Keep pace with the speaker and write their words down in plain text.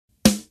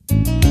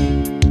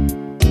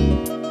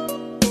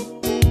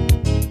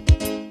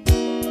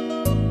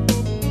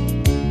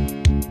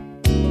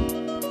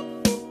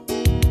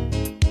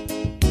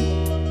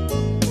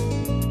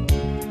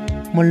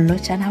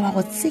mollotšana wa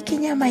go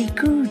tsikinya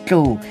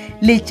maikutlo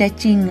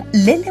letšatšing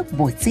le le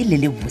botse le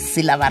le bose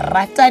la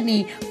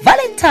baratani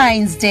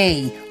Valentine's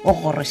Day o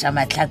goroša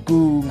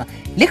mahlakong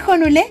le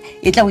kgono le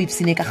e tla o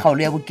ipsine ka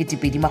kgaolo ya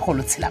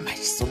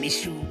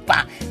bo-2017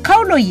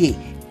 kgaolo ye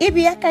e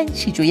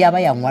beakantšhitšo ya ba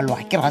ya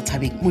ngwalwa ke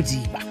Rathabeng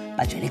Modiba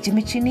ba tšweletše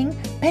metšhineng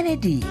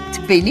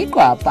Benedict Beni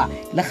Kwapa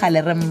le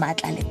gale re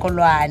Mmatla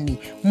Lekolwane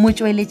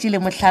motšweletše le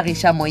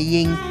mohlagiša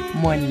moyeng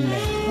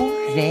Malehu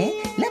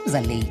Naa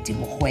le Lady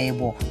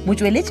Mokgwebo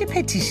motšweletše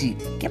phetiši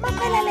ke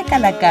Makwela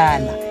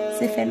Lekalakala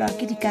se felwa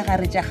ke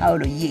dikagare tša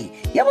kgaolo ye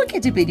ya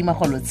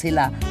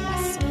bo-2017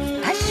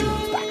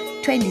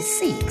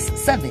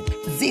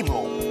 2670.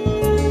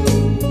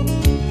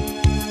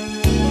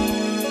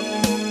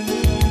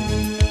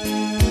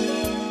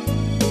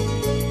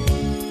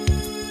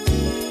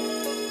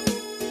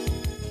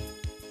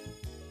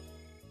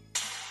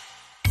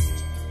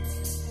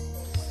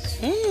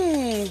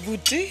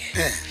 Buti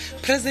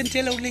present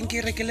yela o leng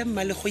ke rekele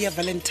Malehu ya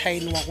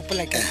Valentine wa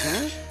gopola ke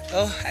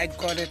oh I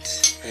got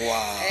it.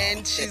 Wow.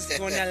 And she's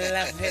gonna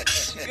love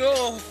it.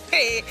 Yo,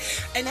 hey.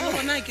 And you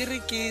wanna ke re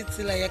ke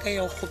tsela ya ka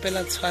ya go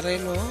gopela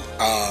tshwarelo.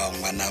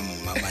 Ngwana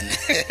mama ne.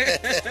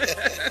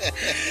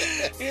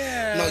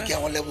 Yeah. No ke a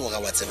go leboga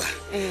wa tseba.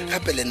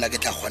 Gape le nna ke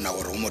tla gona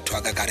gore o motho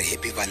wa ka ka re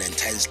happy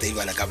Valentine's Day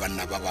bala ka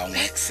banna ba bangwe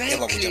e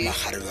ba botsa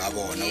magare ba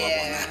bona wa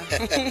bona.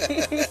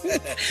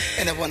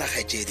 Ene bona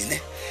ga tšedi ne.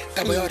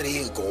 Ka bo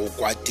re go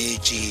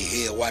kwatetše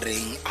he wa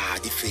reng a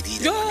di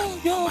fedile.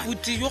 Yo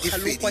buti yo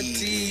khalo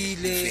kwatile.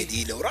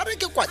 Fedile o ra re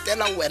ke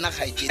kwatela wena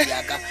ga tšedi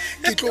ya ka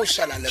ke tlo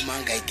shala le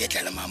manga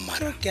iketla le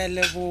mamara. Ke a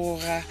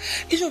leboga.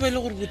 E jo be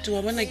le gore buti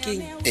wa bona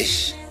keng?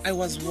 I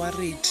was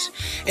worried.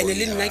 And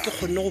le nna ke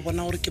khonne go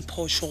bona gore ke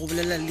phosho go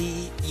bolela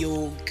le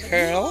your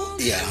girl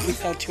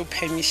without your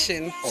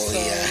permission.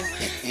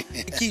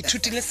 Ke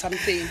ithutile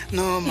something.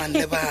 No man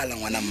le bala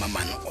ngwana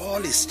mamana.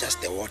 All is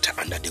just the water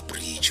under the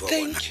bridge.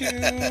 Thank you.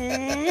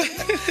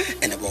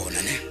 Ene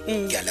bona ne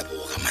ke a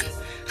leboga man.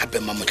 Gape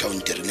mamotla o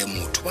ntirile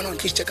motho bona o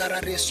tlitse ka ra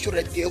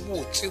restaurant e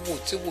botse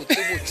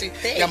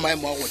ya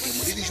maemo a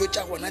godimo le dijo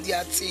tša gona di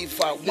a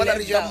tsefa mona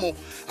re ja mo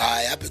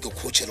a pe ke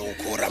khotšhele go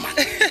khora man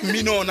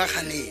mmino ona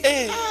gane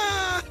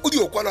o di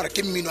o kwala re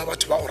ke mmino wa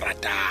batho ba go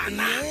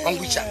ratana wa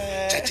ngwitša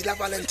tšatši la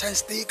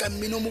Valentine's Day ka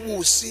mmino mo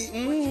bose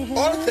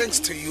all thanks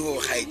to you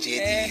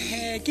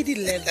gaetšedi ke di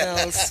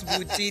levels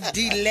buti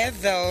di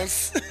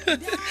levels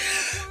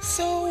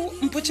so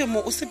mpotše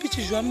mo o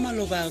sepetše jwa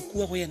maloba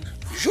kua go yena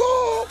jo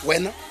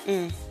wena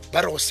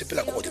ba re go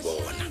sepela go di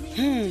bona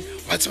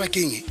wa tseba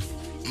keng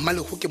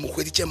Malehu ke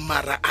mogweditše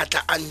mara a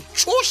tla a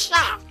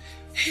ntšhoša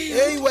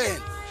hey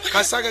wena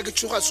ka saka ke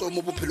tšhoga so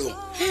mo bophelong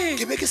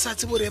ke be ke sa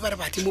tsebe gore ba re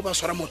badimo ba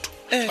swara motho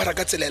ba ra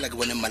ka tselela ke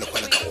bone Malehu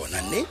le ka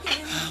gona ne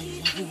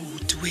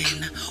buti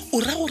wena o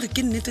ra gore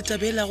ke nnete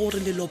tabela gore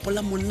lelopo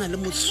la monna le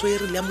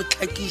motswere le ya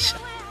motlhakiša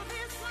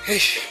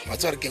wa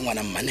tswa re ke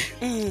ngwana mmane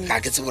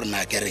ga ke tsebe gore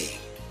na ke reng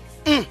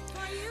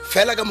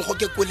fela ka mogo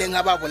ke koleng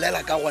a ba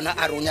bolela ka gona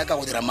a ronya ka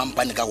go dira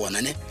mampane ka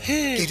gona ne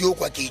ke dio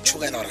kwa ke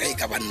itshogela gore ga e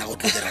ka banna go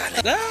tlo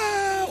diragala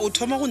o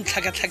thoma go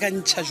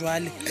ntlhakatlhakantšha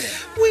jwale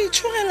o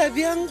itshogela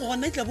bjang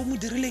gona e tla bo mo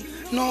dirileng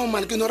no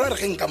man ke no ra re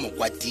ge nka mo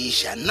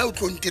kwatiša nna o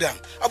tlo ntirang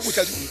a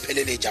botla di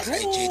mpheleletša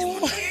gaetšedi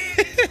mona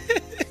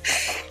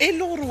e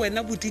le gore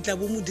wena botitla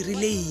bo mo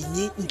dirile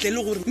eng ntle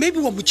le gore maybe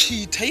wa mo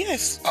cheater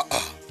yes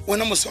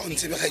wena mo sa o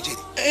ntsebe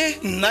gaetšedi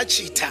nna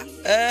cheater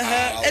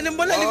ene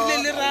mola le bile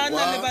le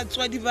rana le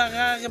batswadi ba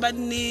gage ba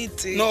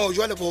nnete no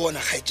jwale bona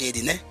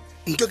gaetšedi ne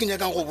nto ke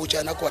nyakang go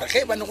botsana gore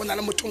ge ba ne go na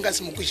le motho nka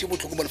se mo kwiše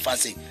botlhoko mo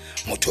lefatsheng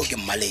motho ke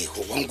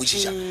Malehu wa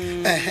nkwišiša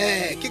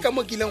ke ka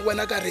mo kileng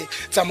wena ka re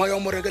tsamaya o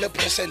mo rekele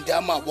present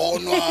ya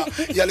mabonwa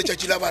ya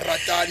letšatši la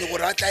baratani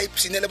gore a tla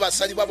ipsine le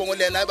basadi ba bongwe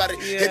le ena ba re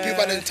happy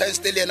Valentine's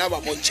Day le ena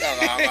ba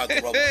bontšhaga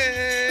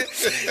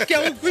ke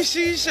a go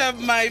kwišiša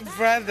my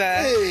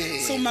brother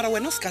so mara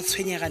wena o se ka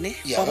tshwenyega ne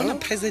wa bona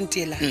present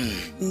ela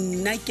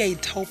nna ke a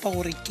ithaopa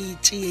gore ke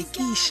tšee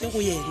ke iše go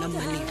yena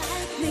Malehu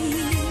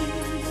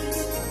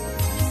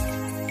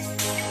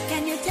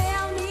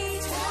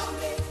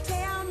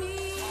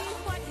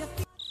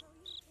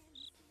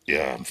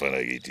Ja, mfana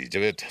kithi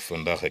jebet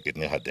vandag ek het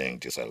nie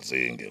gedink jy sal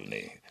sê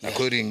ngene.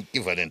 According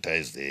to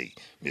Valentine's Day,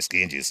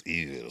 miskien is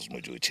evils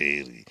mojo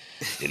cherry.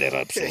 Ile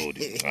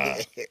rhapsody.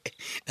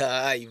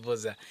 Ai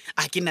boza.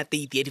 Akina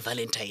date ya di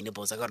Valentine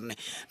boza gorne.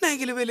 Na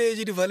ke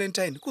lebeleje di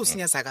Valentine ku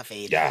senya saka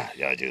fela.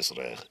 Ja, just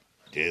reg.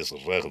 Yes,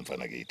 reg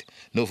mfana kithi.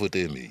 No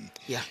fote me.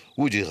 Ja.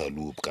 O dira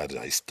loop ka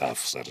di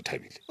staff sa re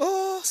thabile.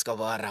 Ska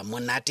ba ra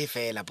monate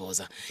fela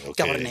boza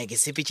ke gore ne ke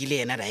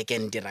sepetšile ena ra ke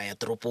ndira ya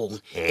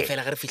tropong e fela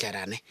ga re fihla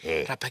rane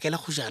ra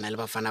phakela khujana le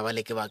bafana ba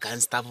le ke ba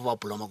kan staff ba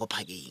poloma go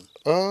phakeng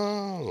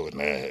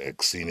Ne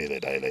eksine le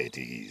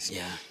dialysis.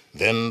 Yeah.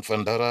 Then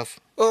van daaraf?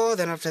 Oh,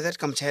 then after that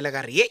come chela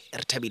ka re ye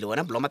re thabile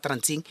wena bloma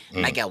transing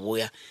na ke a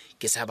boya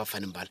ke sa ba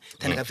fane mbala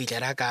then ka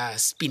fitla ka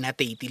spina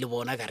date le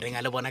bona ka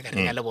renga le bona ka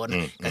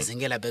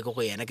sengela bego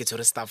go yena ke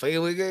tshore staff e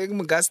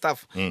mo ga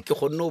staff ke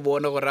go no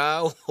bona go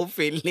ra o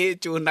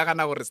feletse o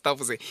nagana gore staff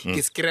se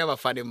ke skre ba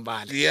fane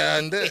mbala Yeah,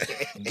 and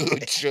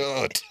good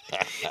shot.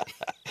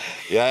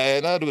 Yeah,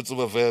 and I do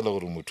tsuba fela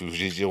gore motho o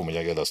jije o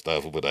monyakela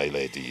staff but I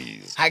like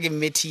this. ha ke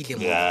methile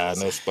mo Yeah,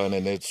 no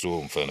spane net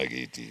so mfana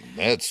giti.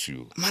 That's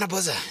you. mana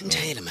boza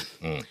nchaele man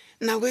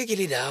na go ke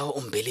le dao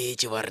o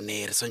mbeletse wa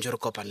rene re sonjo re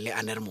kopana le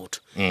aner motho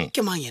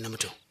ke mang yena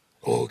motho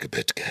Oh, ke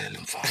pet girl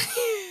mfana.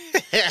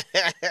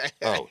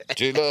 Oh,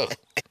 jela.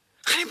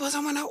 ga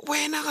boza mana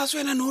wena ga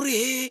swena no re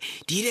he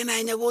di ile na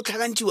nya go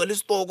tlhakantsiwa le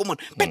stoko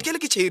mona betkele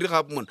ke cherry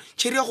gap mona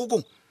cherry ya go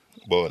kong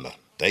Bona.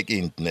 Take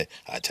intne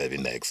a chabi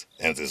next.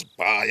 And this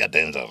baya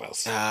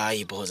dangerous.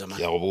 ai boza Ya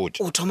mana go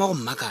botsa. o thoma go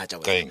mmakatsa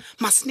Kaeng? wena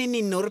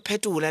masnene no re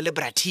phetola le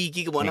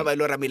bratiki ke bona ba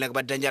ile ra mela ke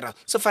ba dangerous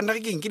so fanda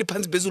ke ke di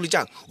pants bezulu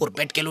tjang or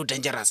betkele o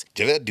dangerous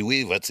Jela the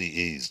way what he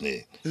is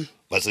ne.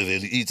 Ba se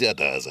vele itse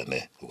ataza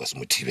ne. O ka se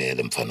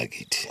mothibele mfana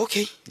giti.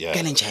 okay Yeah.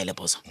 ke nchaele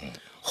boza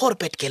gore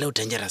betkele o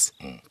dangerous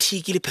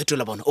thiki le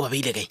phetola bona o ba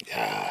beile kae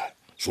Yeah.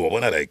 So wa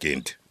bona like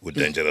ent. O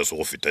dangerous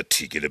go feta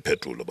thiki le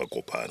petrol ba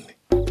kopane.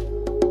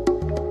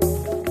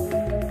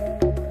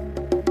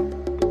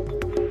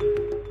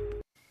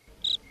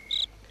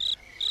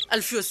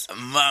 Alfios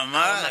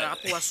Mama.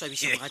 wa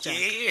swabisha ga tjana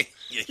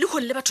le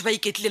khone le batho ba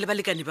iketlile le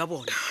balekane ba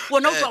bona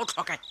bona o twa go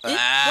tlhoka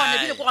bona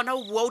bile go gona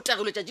o bua o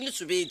tagelo tjatši le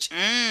subetse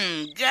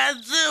Ka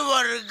tseba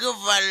re ke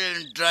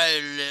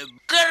Valentine.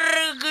 Ke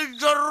re ke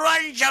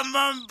jorwantšha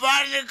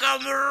mampane ka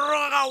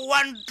moroga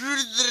 1 2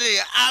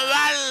 3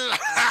 abala.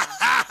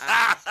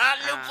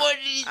 Le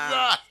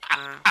polisa.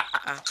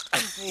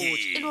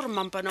 e le gore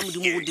mampana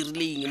modimo go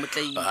dirile eng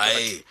motlaile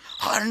Ai,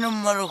 ga ne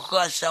Malehu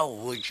a sa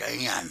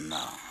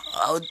hotšanyana.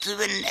 A o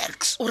tsebe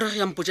next. o re ge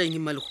yampotsa eng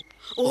Malehu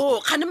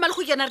o kgane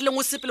Malehu ke ena re leng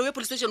o sepele o ye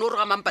police station o re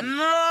ga mampane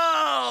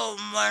No,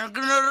 man,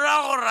 ke no ra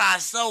gore a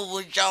sa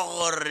botša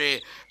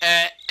gore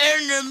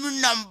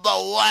enemy number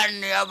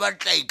 1 ya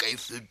batlaika e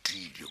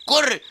fetile.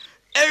 Kore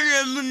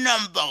enemy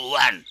number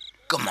 1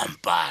 ke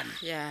mampane.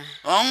 ya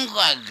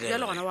Onka ke.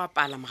 jalo gona wa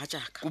pala moga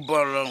jaaka Ke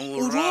balang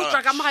o rutswa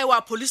ka mogae wa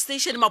police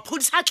station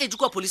maphodisa a tletse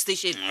kwa police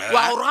station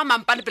wa go roga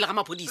mampane pele ga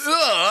maphodisa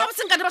ga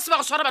botseng kane ba se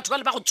ba go swara batho ba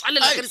le ba go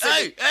tswalela ke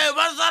Hey,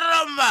 ba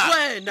sarama.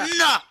 Wena.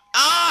 Na.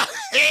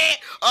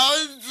 A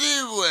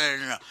tsebe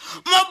wena.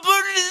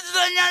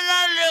 Maphodisanyana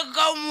le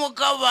ka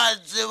moka ba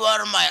tseba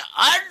gore my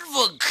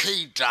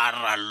advocate a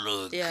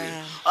raloke.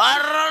 Yeah. A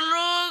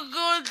raloke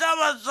o tla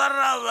ba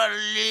tsara ba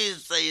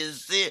lesa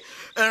ese.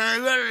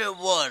 Le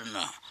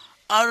bona.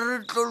 A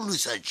re tlo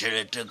lusa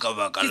tšhelete ka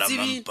baka la Ke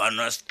tsebile.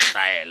 mampano a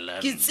style.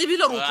 ke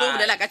tsebile gore o tlo o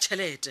bolela ka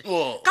tšhelete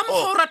ka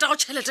mokgwa o rata go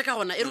tšhelete ka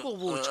gona e re ko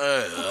go botsa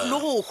o tlile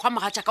go kgwa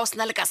moga jaaka o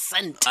sena le ka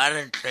cent A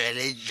re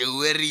tloeletše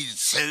we re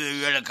itshebe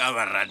bjale ka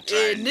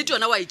baratani. nnete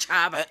yona wa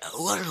itšhaba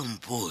Wa re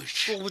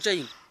mpotše. go botsa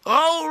eng ga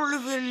o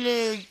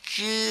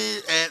lebeletše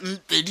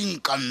mpedi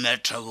nka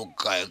mmetha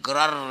bokae ke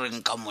ra re re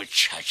nka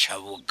motšhatšha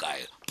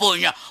bokae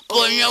ponya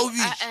o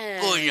bitse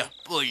ponya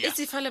e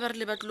tsefa le ba re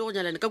le batlile go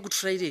nyalane ka good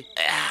friday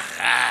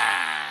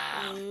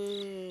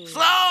so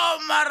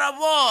mara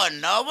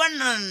bona o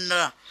bona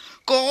nna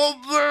ke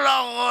gopola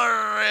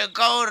gore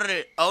ka gore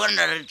a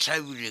bona re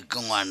thabile ke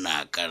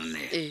ngwanaka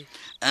ne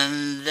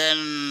and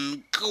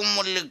then ke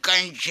mo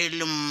lekantšhe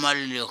le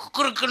Malehu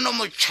kore ke no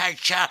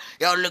motšhatšha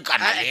ya o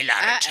lekana lela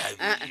re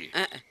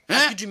thabile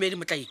ke dumedi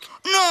motlaike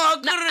no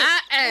akere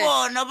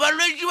bona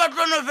balwetši ba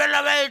tlono fela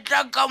ba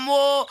etla ka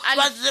mo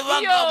ba tseba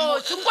ka mo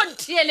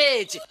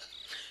senkontheeletse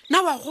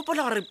na wa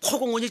gopola gore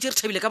kgokong o nyetse re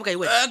thabile ka bokae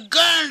wena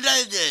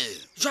kandae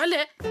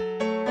jale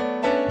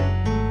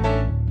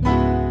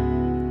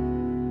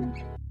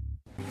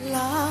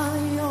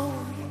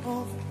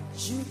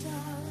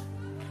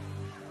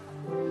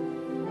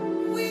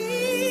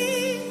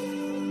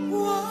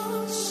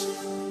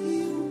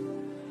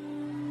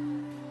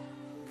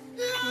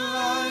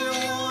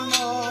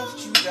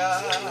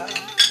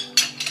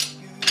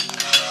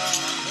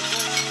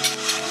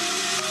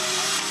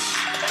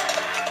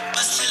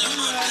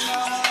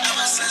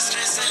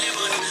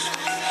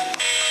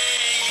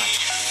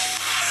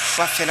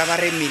ba fela ba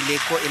re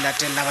meleko e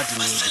latelela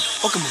badumedi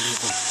o ke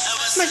moleko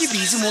nna ke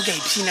busy mo ke a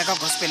ipshina ka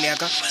gospel ya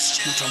ka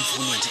motho wa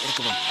mfounetse e re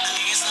ke bona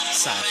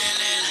sake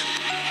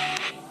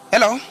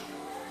hello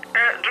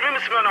Dumela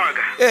semana wa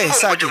ka.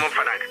 Saki.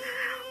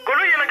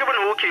 Koloi yena ke bona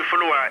okay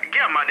followa ke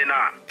ya mane na.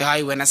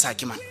 hai wena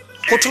sake man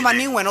go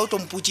thomaneng wena o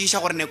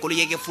tompotsiša gore ne koloi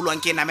ye ke folwang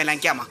ke e namelang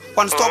ke ama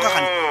one stoka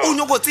gane o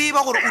nyoko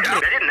tseba gore o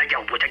dire Nna ke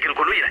a botsa ke re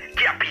koloi yena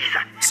ke ya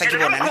bisa. Saki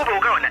bona, ne? Go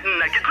ka ona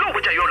nna ke tlo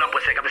botsa yo la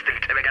bose ka beste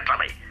tebe ka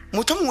taba.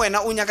 motho mongwe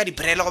wena o nyaka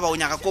dibrele goba o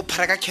nyaka ko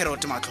phara ka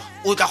carrot matlo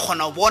o tla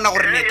kgona go bona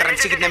gore ne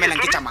transe ke namelang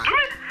ke tsamang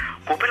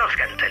Go pela o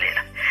ska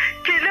ntselela.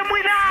 Ke le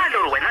moilalo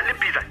gore wena le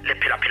bisa le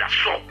phela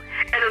so.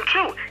 And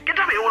true, ke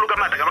taba e o loka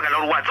mata ka baka la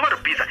gore wa tseba re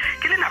bisa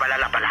ke le naba la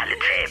lapa la le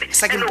tebe.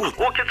 Saki Mpho.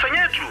 O ke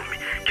tsenya tumi.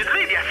 Ke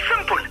tlo dia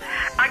simple.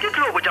 a ke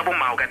tlo botsa bo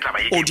mao ka taba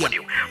e ke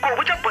bodimo ko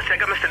botsa boss ya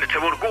ka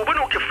meselethebo gore ko bone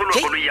o ke folo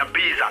go ya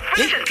bisa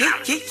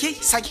Hey,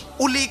 Saki,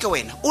 o leke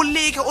wena. O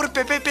leke o re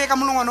pepepe ka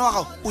molongwana wa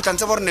gago. O tla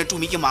ntse ba re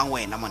netumi ke mang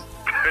wena man.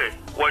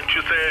 wa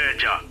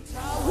ntshusetša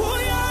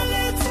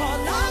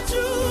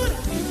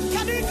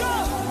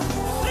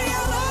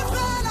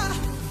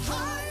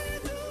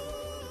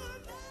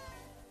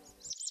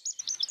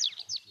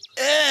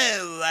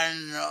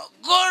bana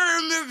gore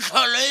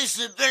metlholo e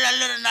sepela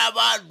le rena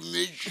ba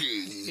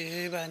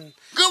dumetseng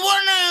ke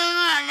bona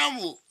ngwana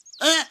mo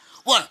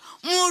bona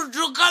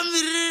motho ka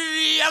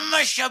meriri ya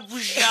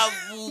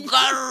mashapu-shapu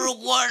ka re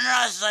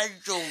kwana sa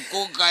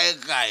tšoko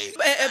kae-kae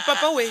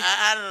papa we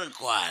a re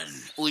kwane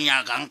o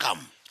nyakang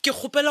kamo ke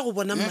kgopela go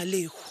bona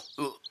Malehu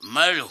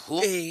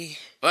Malehu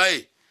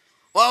ai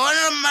wa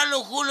bona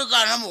Malehu le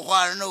kana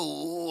mogwana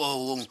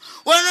o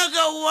wena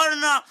ka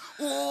bona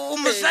o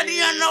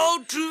mosadinyana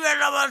o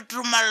thubela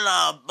batho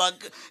malapa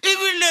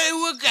ebile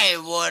ewe ka e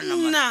bona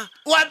nna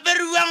wa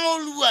periwang o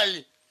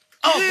luale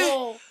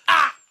oho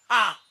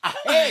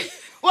hey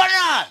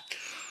wena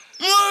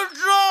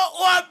motho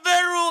wa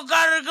peru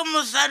ka re ke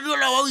mosadi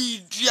ola wa o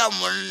itia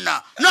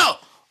monna no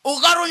o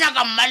ka ronya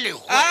ka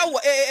Malehu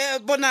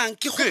bonang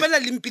ke kgopela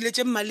le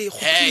mpiletse Malehu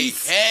hey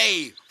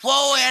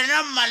for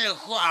wena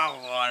Malehu a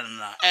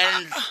gona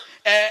and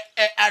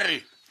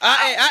are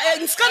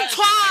nska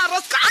ntshwara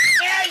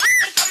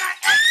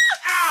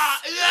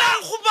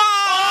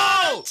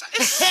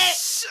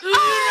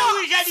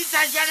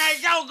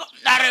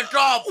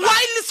wa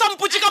ile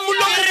sampotse ka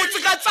molomo botse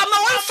ka tsama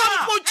wa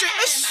sampotse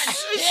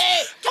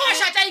ke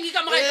mashata eng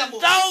ka moga ka mo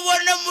ka o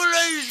bone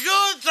moloiso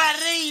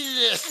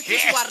tsareile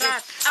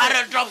a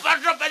re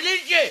topa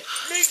leke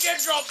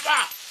topa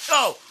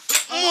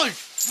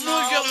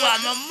muje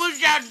mama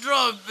muja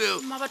drope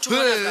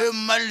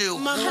Malehu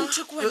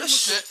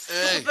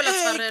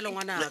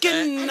ke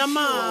nna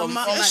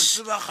mama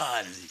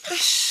sebagane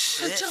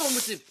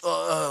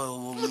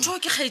motho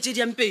ke kgaetse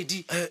di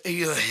Mpedi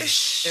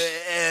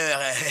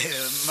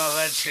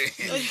Mabatho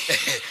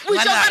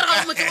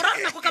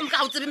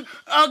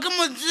ke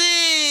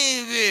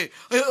motsebe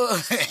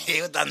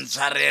o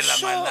tantshwarela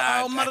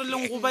mare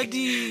leng go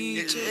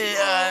baditse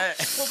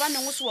go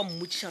baneng o se wa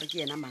mmotšiša gore ke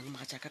yena mang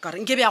magatšaka ka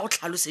gore nke be ya go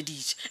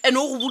tlhaloseditše ande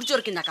o go boditse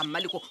gore ke nyaka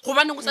Malehu go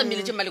baneng o sa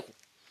mmeletse Malehu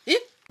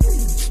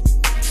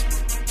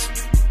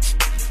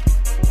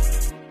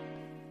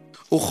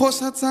o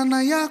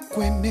kgosatsana ya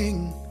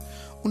kweneng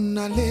o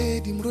nna le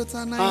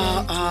dimrotsana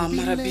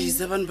mara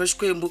biza vanhu va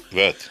xikwembu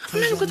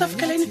mina ni kota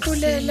fika la ni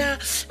tlulela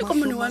i ku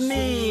munhu wa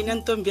mina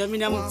ntombi ya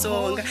mina ya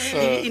mutsonga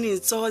i ni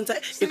ntsondza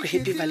i ku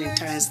happy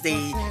Valentine's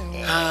Day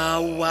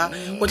hawa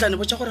o tla ni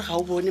botsa gore ga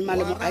o bone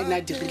malemo a ina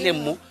dirile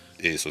mo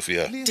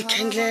Sophia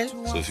di-candle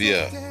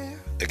Sophia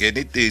ke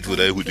ni date wo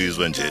la go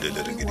dizwa njele le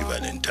re ke di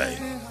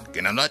Valentine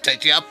ke na no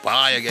tšatši ya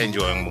baya ke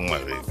enjoyang mo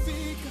ngwareng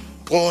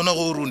gona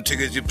go re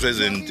ntheketse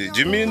present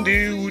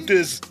jimindi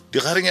utes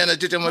digarenyana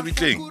tše tša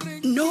mabitleng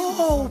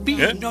no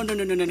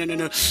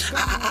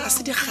a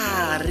se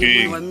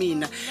digare wa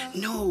mina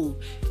no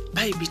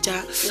ba e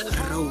bitša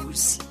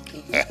Rose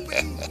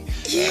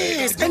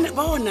yes and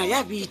bona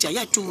ya bitša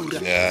ya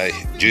tura ai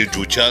je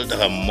du child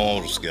ga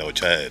mors ke o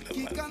child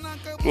man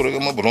gore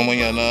ke mo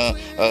bromonyana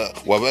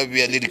wa ba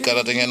bia le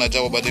dikaratanyana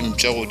tša go ba di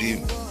mpša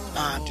godimo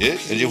je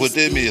go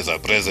teme as a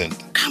present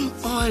come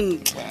on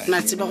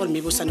na tseba gore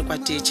maybe o sa ne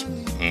kwatetše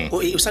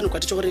o sa ne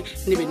kwatetše gore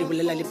ne be ne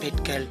bolela le bad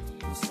girl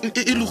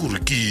e le gore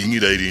ke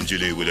eng la idintše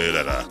le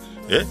bolela la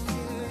le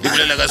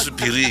bolela ka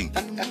sephiring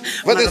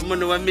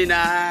mone wa mina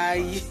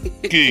ai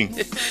king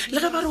le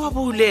ge ba re wa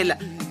boulela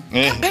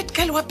bad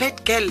girl wa bad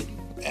girl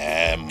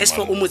es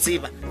for o mo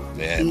tseba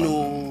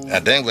no I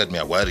think that me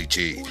a worry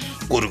che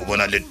gore go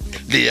bona le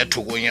ya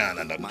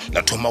thokonyana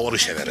la thoma gore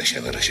shebere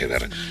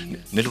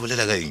ne le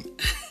bolela ka eng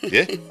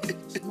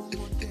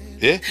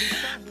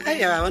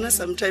aya bona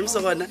sometimes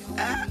gona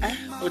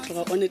o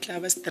tloga o ne tla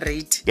ba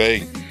straight ka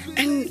eng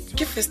and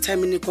ke first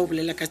time ne ko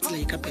bolela ka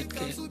tsela ka bad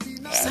girl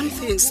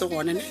something so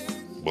gona ne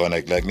bona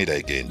ek like me da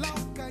ikent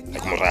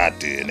ek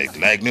morate ne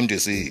like nem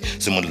disi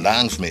simon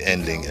langs me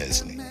ending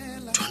as ni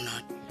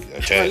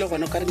cha le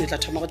gona ka re ne tla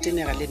thoma go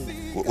tenega le nna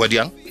wa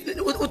diang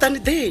o tane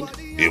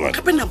dena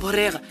ka pena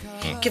borega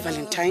ke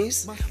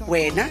Valentine's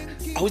wena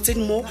a o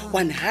tsene mo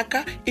one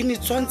haka ini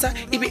tsonza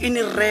ibe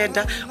ini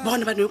reda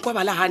bona ba ne kwa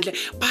bala handle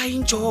ba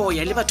enjoy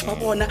le batho ba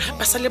bona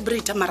ba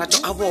celebrate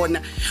marato a bona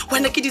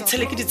wena ke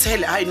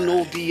ditshele I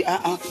know be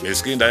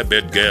basically that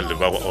bad girl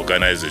ba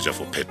organize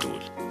for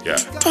petrol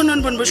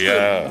tonon bon boshko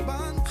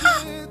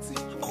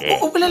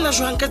o bolela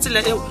jwang ka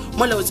tsela eo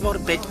mola o tseba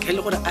gore bad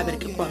girl gore a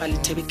bereke kwa ga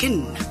lethebe ke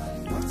nna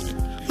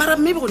mara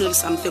maybe go le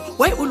something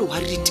why o lo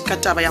worried ka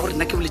taba ya gore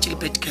nna ke boletse le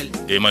bad girl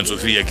man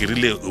Sophia ke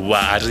rile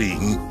wa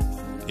reng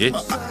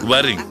wa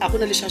reng a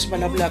gona le shashi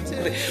bala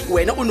gore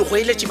wena o no go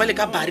ile tshibale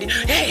ka bari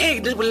hey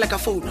ne bolela ka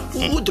phone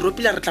o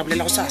dropile re tla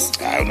bolela go sasa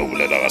o no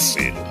bolela ka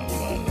selo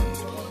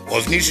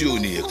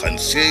ofnisioni e kan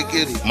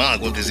seke ma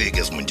go ntse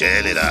ke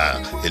smonjele la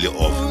ele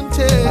off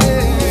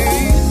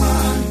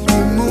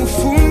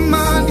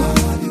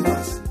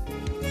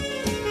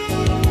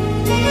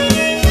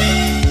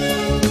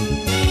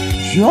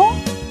jo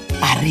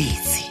a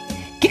retse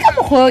ke ka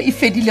mokgwa e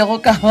fedilego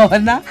ka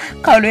gona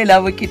kgaolo e la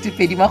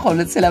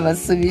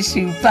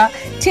bo2,7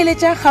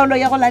 theeletša kgaolo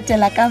ya go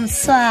latela ka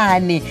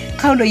mswane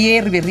kgaolo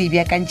ye re be re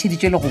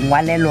beakantšheditšwe le go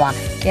ngwalelwa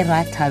ke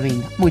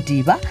Rathabeng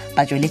Modiba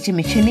ba tšweletše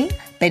metšhineng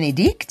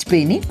Benedict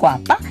Beny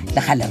Kwapa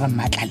le Kgalere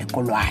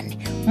Motlaikakwena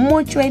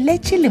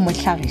motsweletši le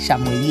mohlagiša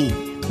moyeng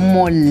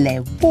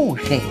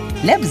Moleboge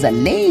Lebza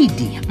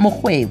Lady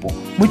Mokgwebo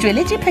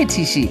motsweletši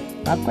phetiši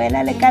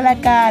Bakwela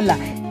Lekalakala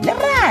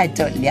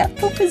Lerato le a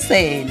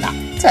Phupusela.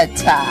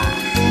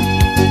 Ta-ta.